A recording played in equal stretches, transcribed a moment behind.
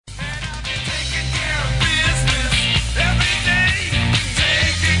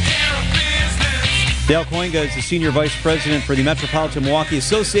Dale Kooyenga is the Senior Vice President for the Metropolitan Milwaukee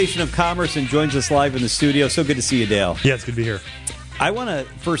Association of Commerce and joins us live in the studio. So good to see you, Dale. Yeah, it's good to be here. I want to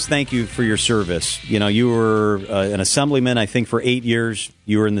first thank you for your service. You know, you were an assemblyman, I think, for 8 years.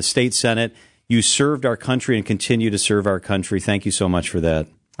 You were in the state Senate. You served our country and continue to serve our country. Thank you so much for that.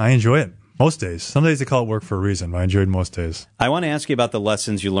 I enjoy it most days. Some days they call it work for a reason, but I enjoyed most days. I want to ask you about the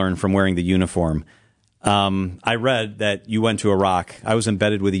lessons you learned from wearing the uniform. I read that you went to Iraq. I was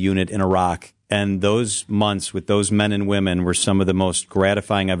embedded with a unit in Iraq. And those months with those men and women were some of the most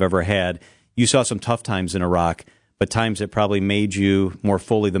gratifying I've ever had. You saw some tough times in Iraq, but times that probably made you more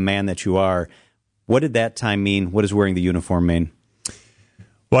fully the man that you are. What did that time mean? What does wearing the uniform mean?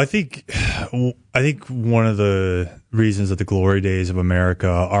 Well, I think one of the reasons that the glory days of America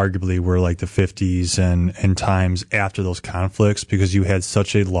arguably were like the 50s and times after those conflicts, because you had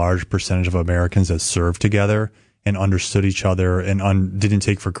such a large percentage of Americans that served together and understood each other and didn't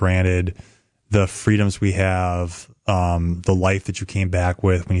take for granted the freedoms we have, the life that you came back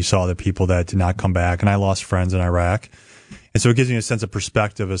with when you saw the people that did not come back. And I lost friends in Iraq. And so it gives me a sense of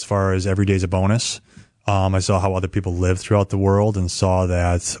perspective as far as every day's a bonus. I saw how other people live throughout the world and saw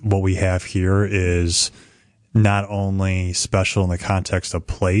that what we have here is not only special in the context of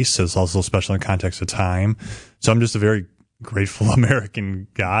place, it's also special in the context of time. So I'm just a very grateful American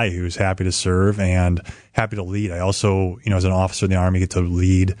guy who's happy to serve and happy to lead. I also, as an officer in the Army, get to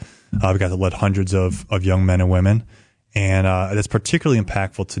lead. We got to lead hundreds of young men and women. And that's particularly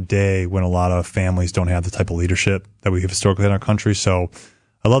impactful today when a lot of families don't have the type of leadership that we have historically in our country. So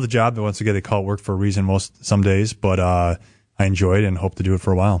I love the job. But once again, they call it work for a reason some days, but I enjoy it and hope to do it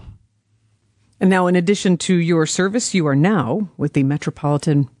for a while. And now, in addition to your service, you are now with the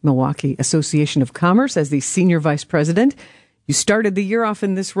Metropolitan Milwaukee Association of Commerce as the Senior Vice President. You started the year off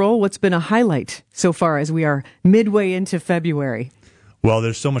in this role. What's been a highlight so far as we are midway into February? Well,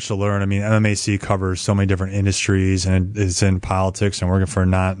 there's so much to learn. I mean, MMAC covers so many different industries, and it's in politics and working for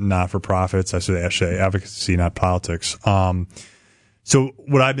not-for-profits. I say actually advocacy, not politics. So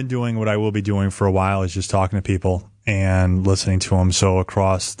what I've been doing, what I will be doing for a while, is just talking to people and listening to them. So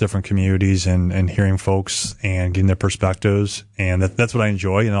across different communities and hearing folks and getting their perspectives. And that's what I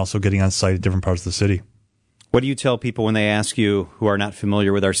enjoy, and also getting on site at different parts of the city. What do you tell people when they ask you who are not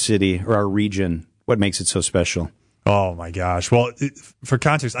familiar with our city or our region, what makes it so special? Oh, my gosh. Well, for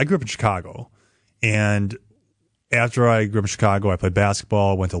context, I grew up in Chicago. And after I grew up in Chicago, I played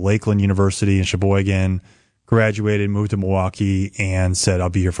basketball, went to Lakeland University in Sheboygan, graduated, moved to Milwaukee, and said, I'll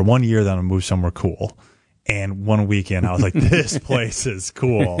be here for 1 year, then I'll move somewhere cool. And one weekend, I was like, this place is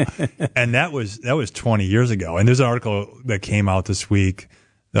cool. And that was 20 years ago. And there's an article that came out this week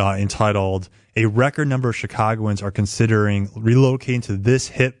entitled, "A Record Number of Chicagoans Are Considering Relocating to This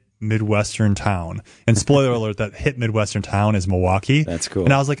Hip Midwestern Town." And spoiler alert, that hip Midwestern town is Milwaukee. That's cool.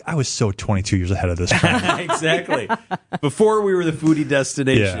 And I was like, I was so 22 years ahead of this trend. Exactly. Before we were the foodie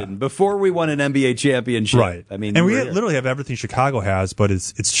destination, before we won an NBA championship. Right. I mean, and we literally have everything Chicago has, but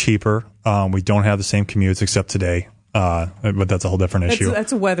it's cheaper. We don't have the same commutes except today. But that's a whole different issue.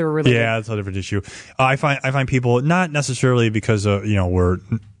 That's a weather related. Yeah, that's a different issue. I find people, not necessarily because of, we're,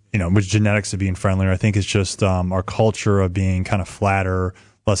 with genetics of being friendlier. I think it's just our culture of being kind of flatter,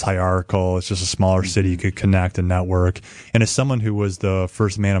 less hierarchical. It's just a smaller city. You could connect and network. And as someone who was the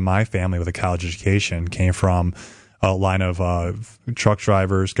first man in my family with a college education, came from a line of truck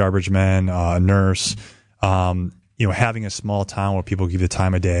drivers, garbage men, a nurse, having a small town where people give you the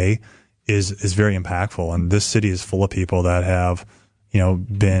time of day is very impactful. And this city is full of people that have,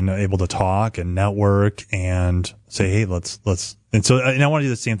 been able to talk and network and say, hey, let's. And I want to do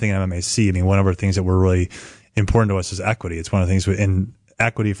the same thing in MMAC. I mean, one of our things that were really important to us is equity. It's one of the things in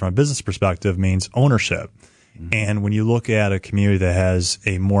equity from a business perspective means ownership. Mm-hmm. And when you look at a community that has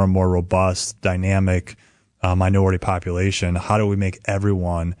a more and more robust, dynamic minority population, how do we make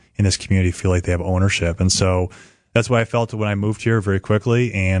everyone in this community feel like they have ownership? And so that's what I felt when I moved here very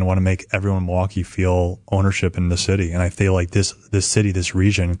quickly, and want to make everyone in Milwaukee feel ownership in the city. And I feel like this city, this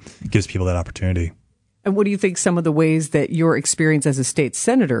region, gives people that opportunity. And what do you think some of the ways that your experience as a state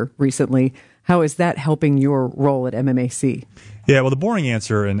senator recently, how is that helping your role at MMAC? Yeah, well, the boring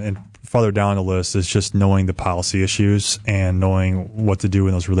answer and farther down the list is just knowing the policy issues and knowing what to do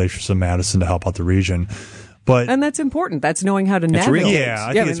in those relationships in Madison to help out the region. And that's important. That's knowing how to navigate. Yeah,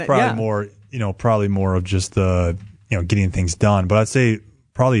 I think it's probably more of just the, getting things done. But I'd say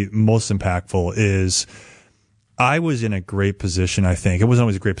probably most impactful is I was in a great position, I think. It wasn't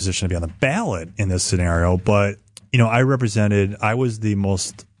always a great position to be on the ballot in this scenario, but, I was the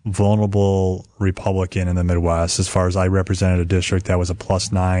most vulnerable Republican in the Midwest as far as I represented a district that was a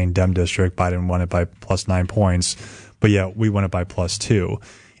 +9 Dem district. Biden won it by +9 points, but yeah, we won it by +2.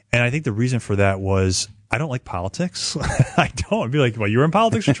 And I think the reason for that was I don't like politics. I don't. I'd be like, well, you were in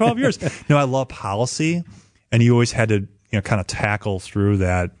politics for 12 years. No, I love policy. And you always had to, kind of tackle through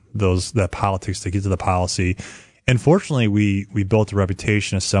that politics to get to the policy. And fortunately, we built a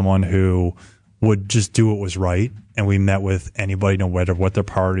reputation as someone who would just do what was right. And we met with anybody, no matter what their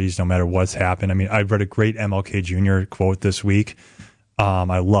parties, no matter what's happened. I mean, I read a great MLK Jr. quote this week.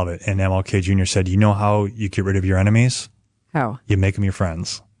 I love it. And MLK Jr. said, you know how you get rid of your enemies? How? You make them your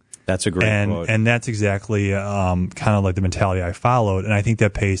friends. That's a great quote. And that's exactly kind of like the mentality I followed. And I think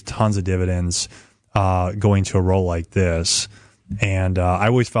that pays tons of dividends going to a role like this. And I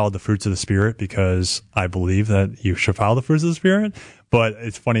always followed the fruits of the Spirit because I believe that you should follow the fruits of the Spirit. But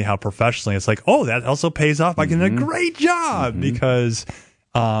it's funny how professionally it's like, oh, that also pays off by getting a great job because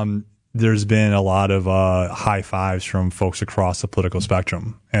there's been a lot of high fives from folks across the political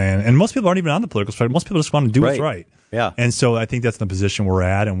spectrum. And most people aren't even on the political spectrum. Most people just want to do what's right. Yeah. And so I think that's the position we're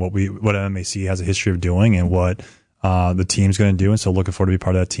at and what MMAC has a history of doing and what the team's going to do. And so looking forward to be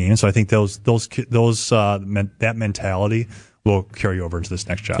part of that team. So I think that mentality will carry over into this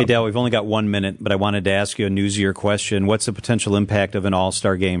next job. Hey, Dale, we've only got 1 minute, but I wanted to ask you a newsier question. What's the potential impact of an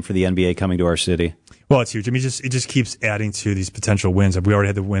all-star game for the NBA coming to our city? Well, it's huge. I mean, it just keeps adding to these potential wins. We already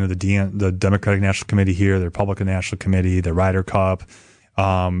had the win of the Democratic National Committee here, the Republican National Committee, the Ryder Cup.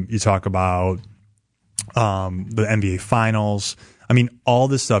 You talk about the NBA Finals. I mean, all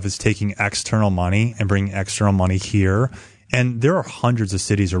this stuff is taking external money and bringing external money here. And there are hundreds of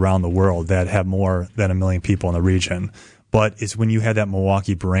cities around the world that have more than 1 million people in the region. But it's when you have that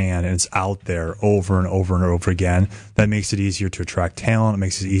Milwaukee brand and it's out there over and over and over again, that makes it easier to attract talent. It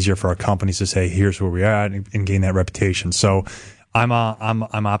makes it easier for our companies to say, here's where we are at and gain that reputation. So I'm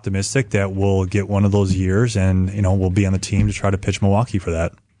optimistic that we'll get one of those years and, we'll be on the team to try to pitch Milwaukee for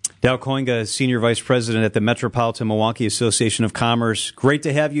that. Dale Kooyenga, Senior Vice President at the Metropolitan Milwaukee Association of Commerce. Great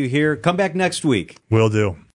to have you here. Come back next week. Will do.